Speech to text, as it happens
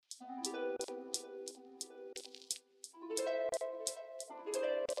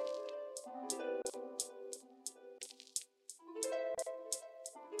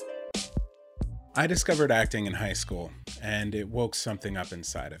I discovered acting in high school, and it woke something up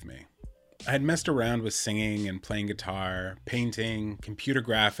inside of me. I had messed around with singing and playing guitar, painting, computer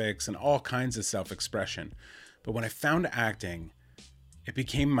graphics, and all kinds of self expression. But when I found acting, it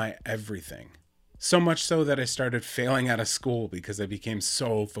became my everything. So much so that I started failing out of school because I became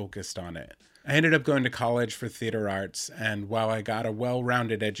so focused on it. I ended up going to college for theater arts, and while I got a well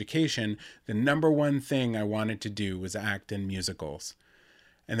rounded education, the number one thing I wanted to do was act in musicals.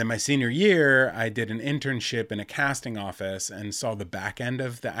 And then my senior year, I did an internship in a casting office and saw the back end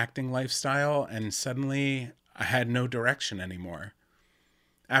of the acting lifestyle, and suddenly I had no direction anymore.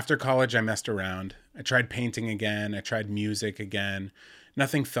 After college, I messed around. I tried painting again, I tried music again.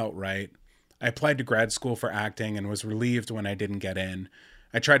 Nothing felt right. I applied to grad school for acting and was relieved when I didn't get in.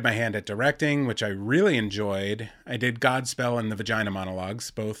 I tried my hand at directing, which I really enjoyed. I did Godspell and the Vagina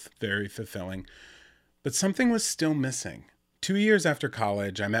Monologues, both very fulfilling. But something was still missing. 2 years after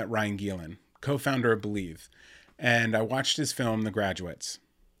college, I met Ryan Gielan, co-founder of Believe, and I watched his film, The Graduates.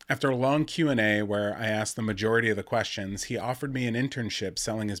 After a long Q&A where I asked the majority of the questions, he offered me an internship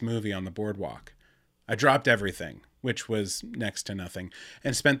selling his movie on the boardwalk. I dropped everything, which was next to nothing,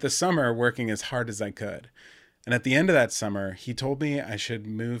 and spent the summer working as hard as I could. And at the end of that summer, he told me I should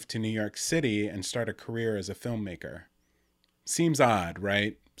move to New York City and start a career as a filmmaker. Seems odd,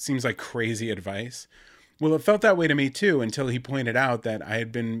 right? Seems like crazy advice. Well, it felt that way to me too until he pointed out that I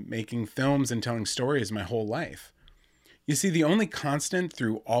had been making films and telling stories my whole life. You see, the only constant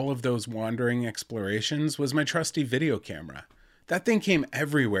through all of those wandering explorations was my trusty video camera. That thing came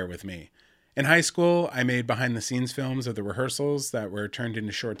everywhere with me. In high school, I made behind-the-scenes films of the rehearsals that were turned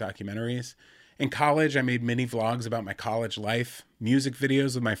into short documentaries. In college, I made mini vlogs about my college life, music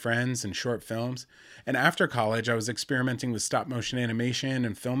videos with my friends, and short films. And after college, I was experimenting with stop-motion animation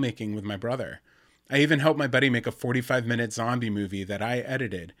and filmmaking with my brother. I even helped my buddy make a 45-minute zombie movie that I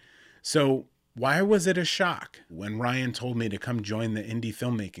edited. So why was it a shock when Ryan told me to come join the indie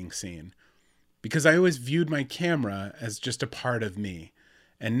filmmaking scene? Because I always viewed my camera as just a part of me,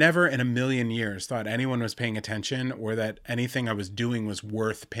 and never in a million years thought anyone was paying attention or that anything I was doing was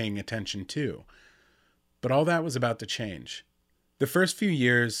worth paying attention to. But all that was about to change. The first few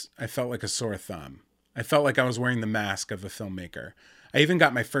years, I felt like a sore thumb. I felt like I was wearing the mask of a filmmaker. I even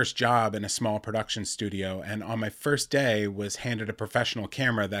got my first job in a small production studio, and on my first day was handed a professional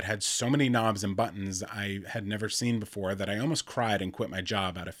camera that had so many knobs and buttons I had never seen before that I almost cried and quit my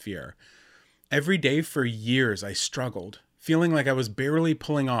job out of fear. Every day for years I struggled, feeling like I was barely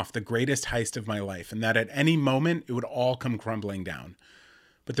pulling off the greatest heist of my life and that at any moment it would all come crumbling down.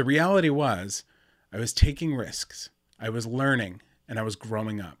 But the reality was, I was taking risks, I was learning, and I was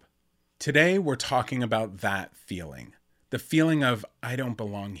growing up. Today we're talking about that feeling. The feeling of, I don't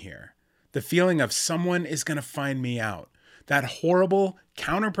belong here. The feeling of someone is going to find me out. That horrible,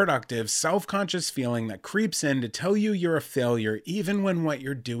 counterproductive, self-conscious feeling that creeps in to tell you you're a failure even when what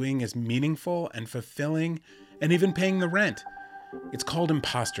you're doing is meaningful and fulfilling and even paying the rent. It's called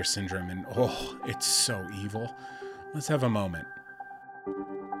imposter syndrome, and oh, it's so evil. Let's have a moment.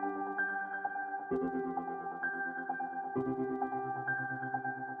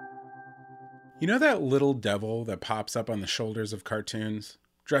 You know that little devil that pops up on the shoulders of cartoons,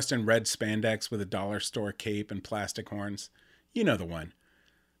 dressed in red spandex with a dollar store cape and plastic horns? You know the one.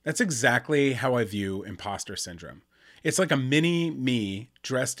 That's exactly how I view imposter syndrome. It's like a mini me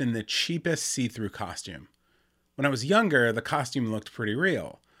dressed in the cheapest see-through costume. When I was younger, the costume looked pretty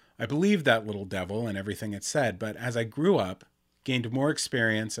real. I believed that little devil and everything it said, but as I grew up, gained more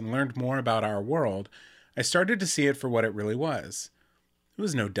experience, and learned more about our world, I started to see it for what it really was. It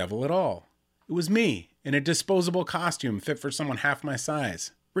was no devil at all. It was me, in a disposable costume fit for someone half my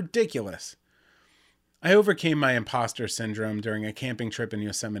size. Ridiculous. I overcame my imposter syndrome during a camping trip in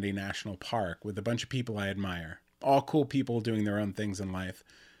Yosemite National Park with a bunch of people I admire. All cool people doing their own things in life.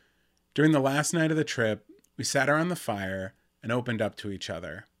 During the last night of the trip, we sat around the fire and opened up to each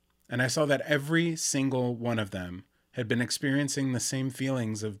other. And I saw that every single one of them had been experiencing the same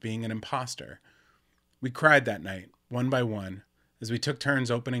feelings of being an imposter. We cried that night, one by one, as we took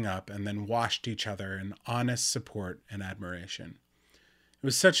turns opening up and then washed each other in honest support and admiration. It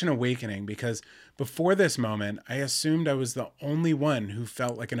was such an awakening because before this moment, I assumed I was the only one who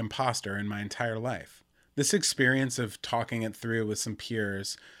felt like an imposter in my entire life. This experience of talking it through with some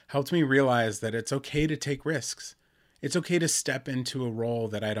peers helped me realize that it's okay to take risks. It's okay to step into a role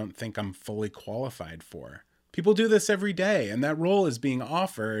that I don't think I'm fully qualified for. People do this every day, and that role is being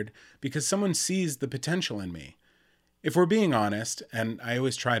offered because someone sees the potential in me. If we're being honest, and I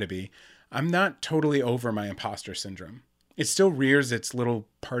always try to be, I'm not totally over my imposter syndrome. It still rears its little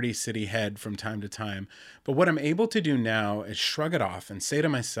Party City head from time to time, but what I'm able to do now is shrug it off and say to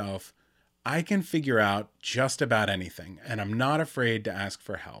myself, I can figure out just about anything, and I'm not afraid to ask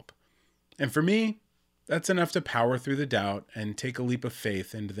for help. And for me, that's enough to power through the doubt and take a leap of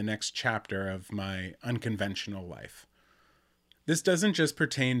faith into the next chapter of my unconventional life. This doesn't just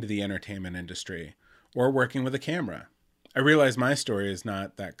pertain to the entertainment industry or working with a camera. I realize my story is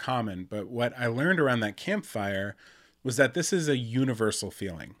not that common, but what I learned around that campfire was that this is a universal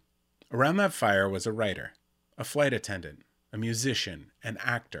feeling. Around that fire was a writer, a flight attendant, a musician, an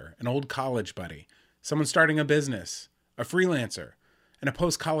actor, an old college buddy, someone starting a business, a freelancer, and a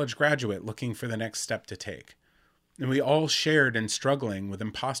post-college graduate looking for the next step to take. And we all shared in struggling with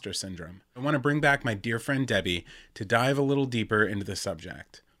imposter syndrome. I want to bring back my dear friend Debbie to dive a little deeper into the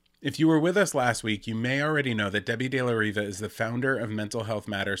subject. If you were with us last week, you may already know that Debbie De La Riva is the founder of Mental Health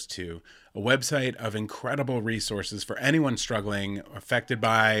Matters 2, a website of incredible resources for anyone struggling, affected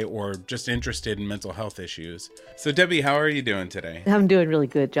by, or just interested in mental health issues. So Debbie, how are you doing today? I'm doing really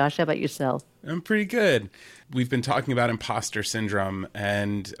good, Josh. How about yourself? I'm pretty good. We've been talking about imposter syndrome,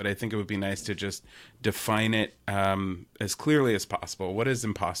 and I think it would be nice to just define it as clearly as possible. What is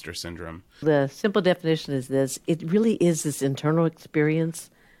imposter syndrome? The simple definition is this. It really is this internal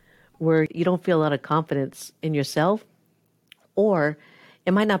experience where you don't feel a lot of confidence in yourself, or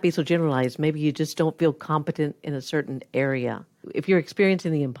it might not be so generalized. Maybe you just don't feel competent in a certain area. If you're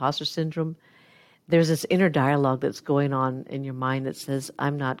experiencing the imposter syndrome, there's this inner dialogue that's going on in your mind that says,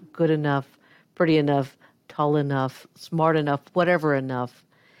 I'm not good enough, pretty enough, tall enough, smart enough, whatever enough.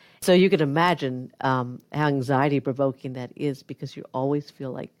 So you can imagine how anxiety-provoking that is, because you always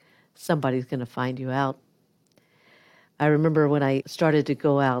feel like somebody's going to find you out. I remember when I started to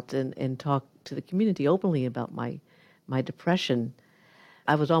go out and talk to the community openly about my depression,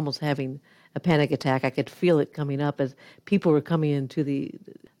 I was almost having a panic attack. I could feel it coming up as people were coming into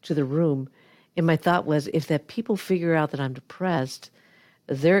the room. And my thought was, if that people figure out that I'm depressed,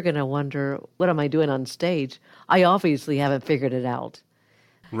 they're going to wonder, what am I doing on stage? I obviously haven't figured it out.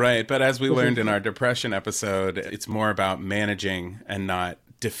 Right. But as we learned in our depression episode, it's more about managing and not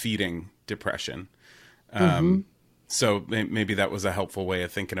defeating depression. So maybe that was a helpful way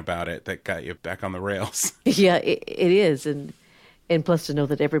of thinking about it that got you back on the rails. Yeah, it is. And plus to know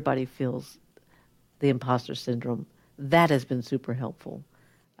that everybody feels the imposter syndrome, that has been super helpful.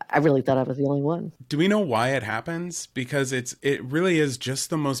 I really thought I was the only one. Do we know why it happens? Because it really is just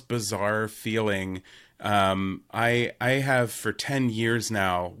the most bizarre feeling. I have for 10 years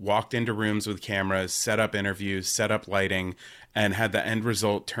now walked into rooms with cameras, set up interviews, set up lighting, and had the end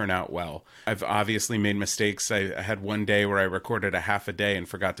result turn out well. I've obviously made mistakes. I had one day where I recorded a half a day and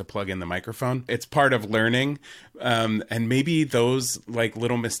forgot to plug in the microphone. It's part of learning. And maybe those like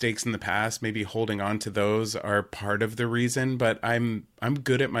little mistakes in the past, maybe holding on to those are part of the reason, but I'm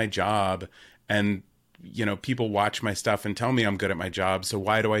good at my job, and people watch my stuff and tell me I'm good at my job. So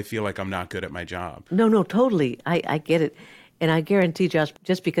why do I feel like I'm not good at my job? No, totally. I get it. And I guarantee, Josh,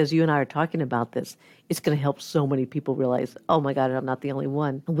 just because you and I are talking about this, it's going to help so many people realize, oh my God, I'm not the only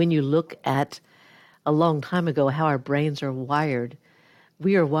one. When you look at a long time ago, how our brains are wired,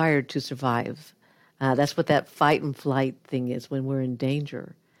 we are wired to survive. That's what that fight and flight thing is when we're in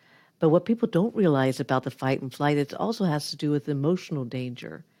danger. But what people don't realize about the fight and flight, it also has to do with emotional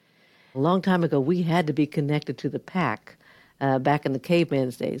danger. A long time ago, we had to be connected to the pack, back in the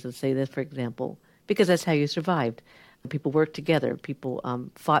caveman's days, let's say that, for example, because that's how you survived. People worked together, people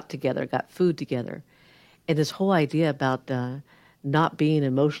fought together, got food together. And this whole idea about not being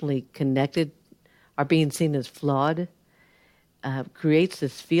emotionally connected or being seen as flawed creates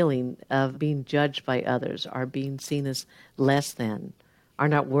this feeling of being judged by others, or being seen as less than, are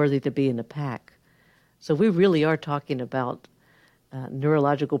not worthy to be in a pack. So we really are talking about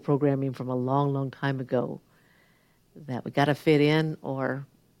neurological programming from a long, long time ago, that we got to fit in or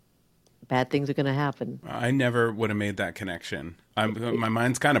bad things are going to happen. I never would have made that connection. My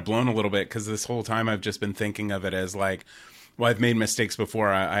mind's kind of blown a little bit, because this whole time I've just been thinking of it as like, well, I've made mistakes before.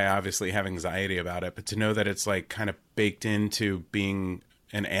 I obviously have anxiety about it, but to know that it's like kind of baked into being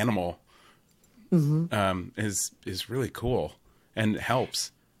an animal is really cool, and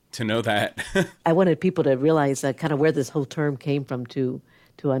helps to know that. I wanted people to realize kind of where this whole term came from to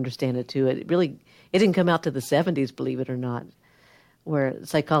understand it too. It didn't come out to the 70s, believe it or not, where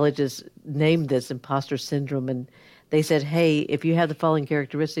psychologists named this imposter syndrome, and they said, hey, if you have the following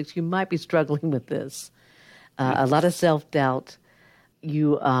characteristics, you might be struggling with this. A lot of self-doubt.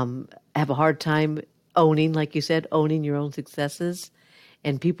 You have a hard time owning, like you said, owning your own successes.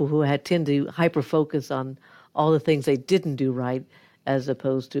 And people who tend to hyper-focus on all the things they didn't do right, as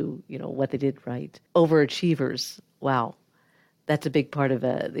opposed to, what they did right. Overachievers. Wow. That's a big part of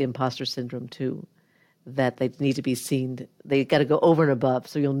the imposter syndrome too. that they need to be seen. They got to go over and above,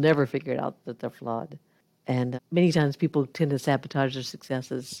 so you'll never figure it out that they're flawed. And many times people tend to sabotage their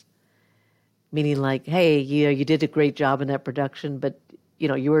successes, meaning like, hey, you did a great job in that production, but,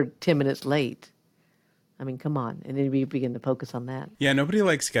 you were 10 minutes late. I mean, come on. And then we begin to focus on that. Yeah, nobody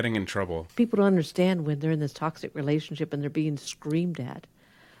likes getting in trouble. People don't understand when they're in this toxic relationship and they're being screamed at.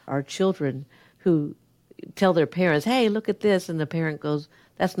 Our children who tell their parents, hey, look at this, and the parent goes,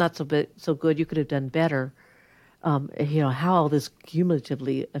 that's not so good, you could have done better. How all this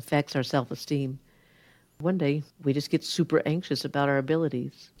cumulatively affects our self-esteem. One day, we just get super anxious about our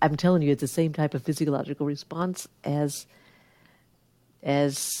abilities. I'm telling you, it's the same type of physiological response as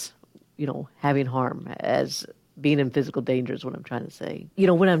having harm, as being in physical danger is what I'm trying to say.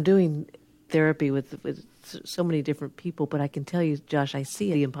 When I'm doing therapy with so many different people, but I can tell you, Josh, I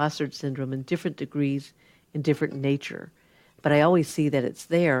see the imposter syndrome in different degrees, in different nature, but I always see that it's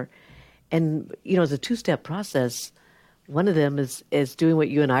there. And, it's a two-step process. One of them is doing what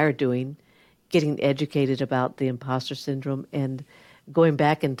you and I are doing, getting educated about the imposter syndrome and going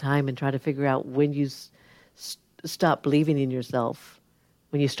back in time and try to figure out when you stop believing in yourself,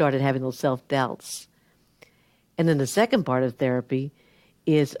 when you started having those self-doubts. And then the second part of therapy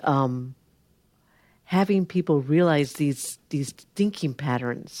is having people realize these thinking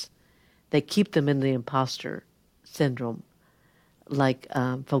patterns that keep them in the imposter syndrome, like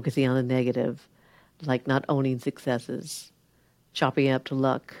focusing on the negative, like not owning successes, chopping up to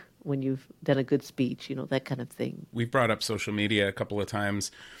luck when you've done a good speech, that kind of thing. We've brought up social media a couple of times.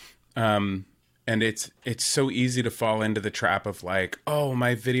 And it's so easy to fall into the trap of like, oh,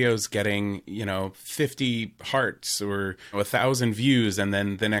 my video's getting, 50 hearts or 1,000 views. And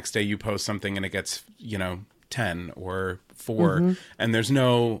then the next day you post something and it gets, 10 or 4. And there's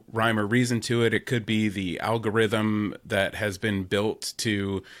no rhyme or reason to it. It could be the algorithm that has been built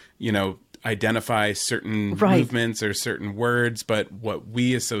to, identify certain movements or certain words. But what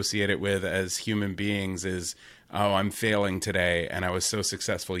we associate it with as human beings is, oh, I'm failing today, and I was so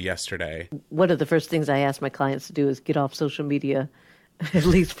successful yesterday. One of the first things I ask my clients to do is get off social media, at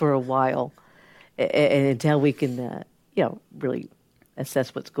least for a while, and until we can, really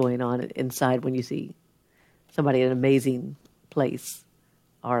assess what's going on inside when you see somebody in an amazing place,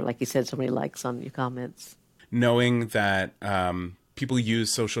 or like you said, so many likes on your comments. Knowing that people use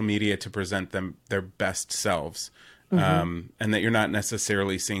social media to present their best selves. And that you're not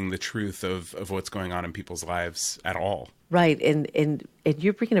necessarily seeing the truth of what's going on in people's lives at all. Right. And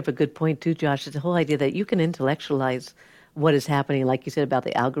you're bringing up a good point too, Josh. It's the whole idea that you can intellectualize what is happening, like you said about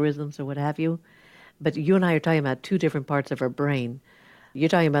the algorithms or what have you. But you and I are talking about two different parts of our brain. You're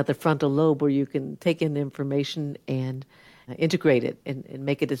talking about the frontal lobe, where you can take in the information and integrate it and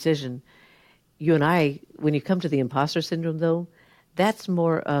make a decision. You and I, when you come to the imposter syndrome, though, that's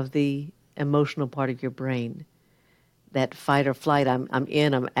more of the emotional part of your brain. That fight or flight, I'm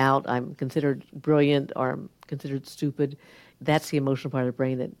in, I'm out, I'm considered brilliant or I'm considered stupid. That's the emotional part of the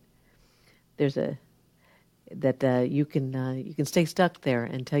brain that you can stay stuck there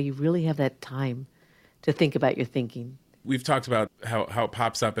until you really have that time to think about your thinking. We've talked about how it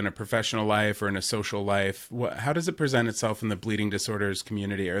pops up in a professional life or in a social life. How does it present itself in the bleeding disorders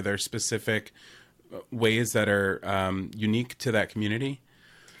community? Are there specific ways that are unique to that community?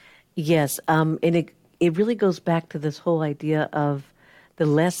 Yes, and it really goes back to this whole idea of the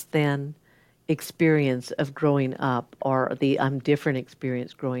less than experience of growing up, or the I'm different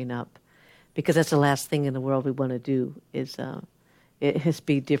experience growing up, because that's the last thing in the world we want to do is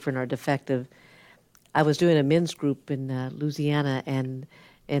be different or defective. I was doing a men's group in Louisiana, and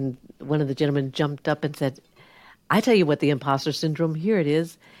one of the gentlemen jumped up and said, I tell you what, the imposter syndrome, here it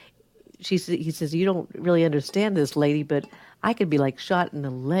is. He says, you don't really understand this, lady, but I could be like shot in the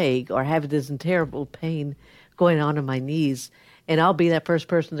leg or have this terrible pain going on in my knees. And I'll be that first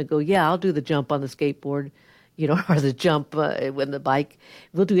person to go, yeah, I'll do the jump on the skateboard, or the jump with the bike.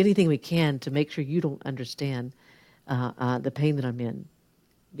 We'll do anything we can to make sure you don't understand the pain that I'm in.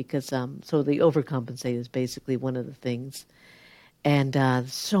 Because so the overcompensate is basically one of the things. And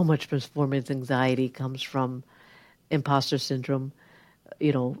so much performance anxiety comes from imposter syndrome.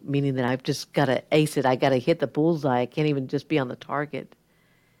 Meaning that I've just got to ace it. I got to hit the bullseye. I can't even just be on the target,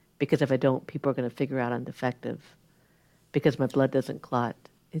 because if I don't, people are going to figure out I'm defective because my blood doesn't clot.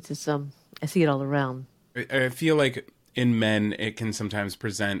 It's just I see it all around. I feel like in men, it can sometimes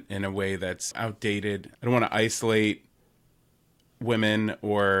present in a way that's outdated. I don't want to isolate women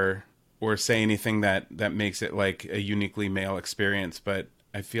or say anything that makes it like a uniquely male experience, but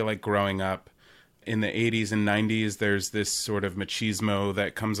I feel like growing up in the 80s and 90s, there's this sort of machismo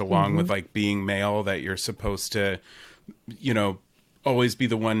that comes along with like being male, that you're supposed to, always be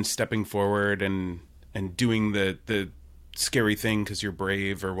the one stepping forward and and doing the scary thing because you're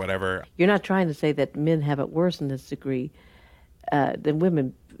brave or whatever. You're not trying to say that men have it worse in this degree than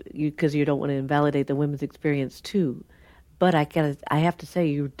women, because you don't want to invalidate the women's experience too. But I have to say,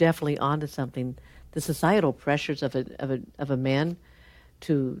 you're definitely onto something. The societal pressures of a man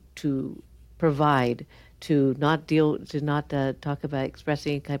to provide, to not talk about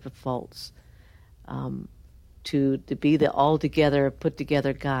expressing any type of faults, to be the altogether put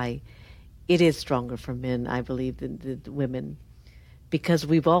together guy. It is stronger for men, I believe, than the women, because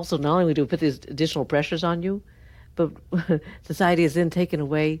we've also not only do we put these additional pressures on you, but society has then taken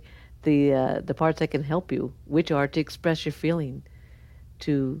away the parts that can help you, which are to express your feeling,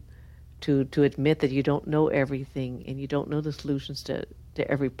 to to admit that you don't know everything and you don't know the solutions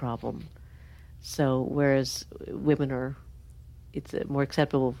to every problem. So whereas women are, it's more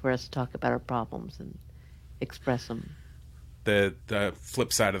acceptable for us to talk about our problems and express them. The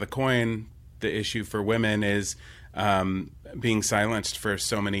flip side of the coin, the issue for women is being silenced for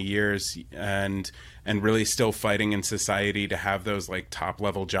so many years and really still fighting in society to have those like top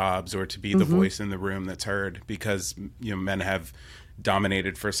level jobs or to be the voice in the room that's heard, because men have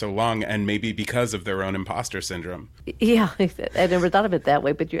dominated for so long, and maybe because of their own imposter syndrome. Yeah, I never thought of it that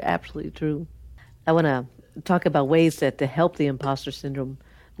way, but you're absolutely true. I want to talk about ways to help the imposter syndrome.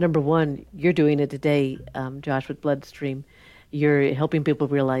 Number one, you're doing it today, Josh, with Bloodstream. You're helping people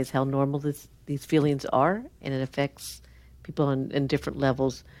realize how normal these feelings are, and it affects people in different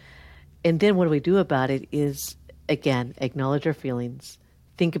levels. And then what do we do about it is, again, acknowledge our feelings,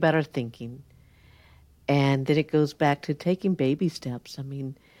 think about our thinking, and then it goes back to taking baby steps. I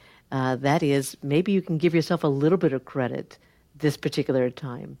mean, that is, maybe you can give yourself a little bit of credit this particular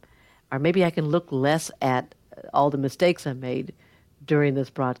time. Or maybe I can look less at all the mistakes I made during this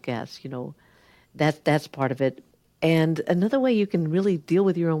broadcast. That's part of it. And another way you can really deal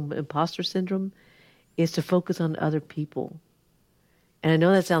with your own imposter syndrome is to focus on other people. And I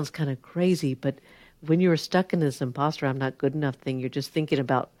know that sounds kind of crazy, but when you're stuck in this imposter, I'm not good enough thing, you're just thinking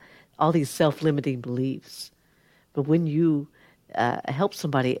about all these self-limiting beliefs. But when you help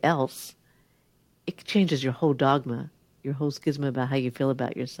somebody else, it changes your whole dogma, your whole schisma about how you feel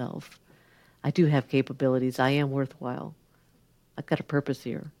about yourself. I do have capabilities. I am worthwhile. I've got a purpose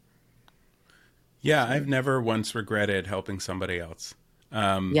here. Yeah, I've never once regretted helping somebody else.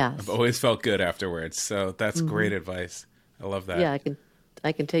 Yes. I've always felt good afterwards. So that's great advice. I love that. Yeah,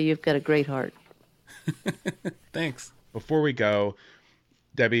 I can tell you've got a great heart. Thanks. Before we go,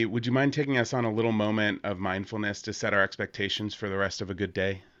 Debbie, would you mind taking us on a little moment of mindfulness to set our expectations for the rest of a good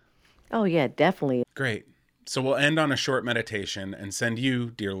day? Oh, yeah, definitely. Great. So we'll end on a short meditation and send you,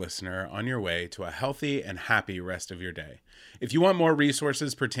 dear listener, on your way to a healthy and happy rest of your day. If you want more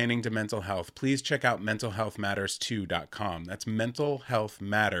resources pertaining to mental health, please check out mentalhealthmatters2.com. That's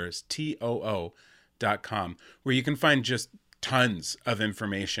mentalhealthmatters2.com, where you can find just tons of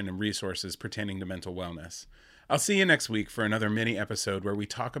information and resources pertaining to mental wellness. I'll see you next week for another mini episode where we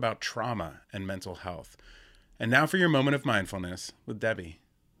talk about trauma and mental health. And now for your moment of mindfulness with Debbie.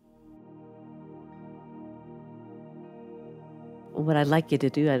 What I'd like you to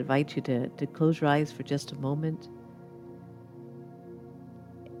do, I invite you to close your eyes for just a moment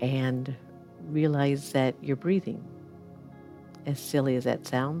and realize that you're breathing. As silly as that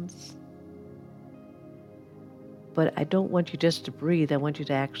sounds. But I don't want you just to breathe. I want you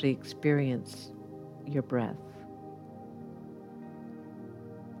to actually experience your breath.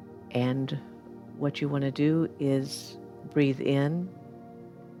 And what you want to do is breathe in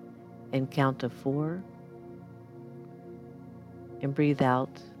and count to 4. And breathe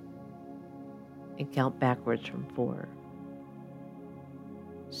out and count backwards from 4.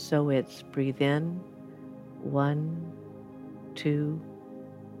 So it's breathe in, 1, 2,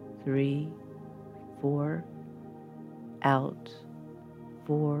 3, 4, out,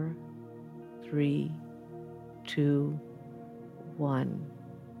 4, 3, 2, 1.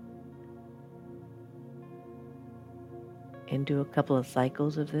 And do a couple of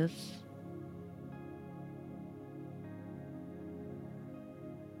cycles of this.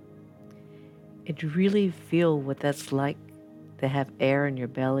 And really feel what that's like to have air in your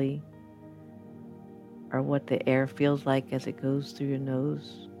belly, or what the air feels like as it goes through your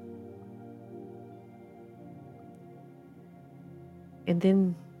nose. And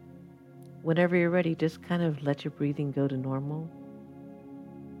then, whenever you're ready, just kind of let your breathing go to normal.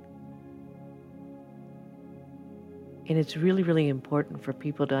 And it's really, really important for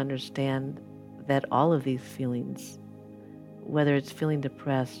people to understand that all of these feelings, whether it's feeling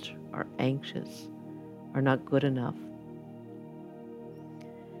depressed or anxious or not good enough,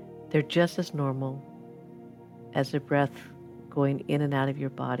 they're just as normal as the breath going in and out of your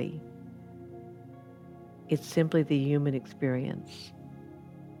body. It's simply the human experience.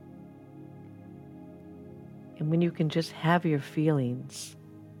 And when you can just have your feelings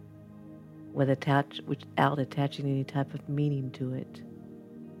without attaching any type of meaning to it,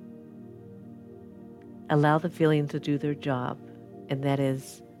 allow the feelings to do their job, and that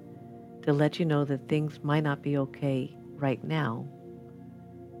is to let you know that things might not be okay right now,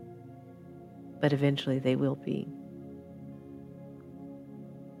 but eventually they will be.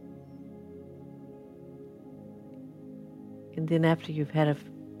 And then after you've had a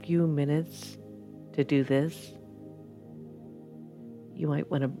few minutes to do this, you might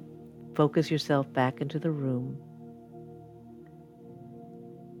want to focus yourself back into the room.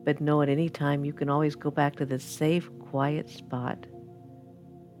 But know at any time you can always go back to this safe, quiet spot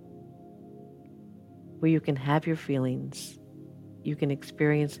where you can have your feelings, you can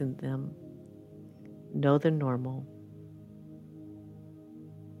experience them, know they're normal,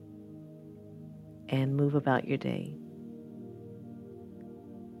 and move about your day.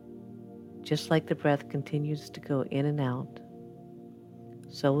 Just like the breath continues to go in and out,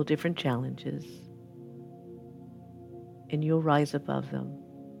 so will different challenges, and you'll rise above them.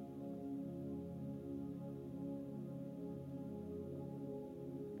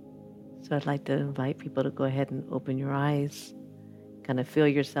 So I'd like to invite people to go ahead and open your eyes, kind of feel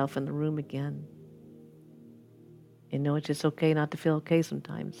yourself in the room again, and know it's just okay not to feel okay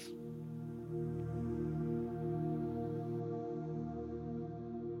sometimes.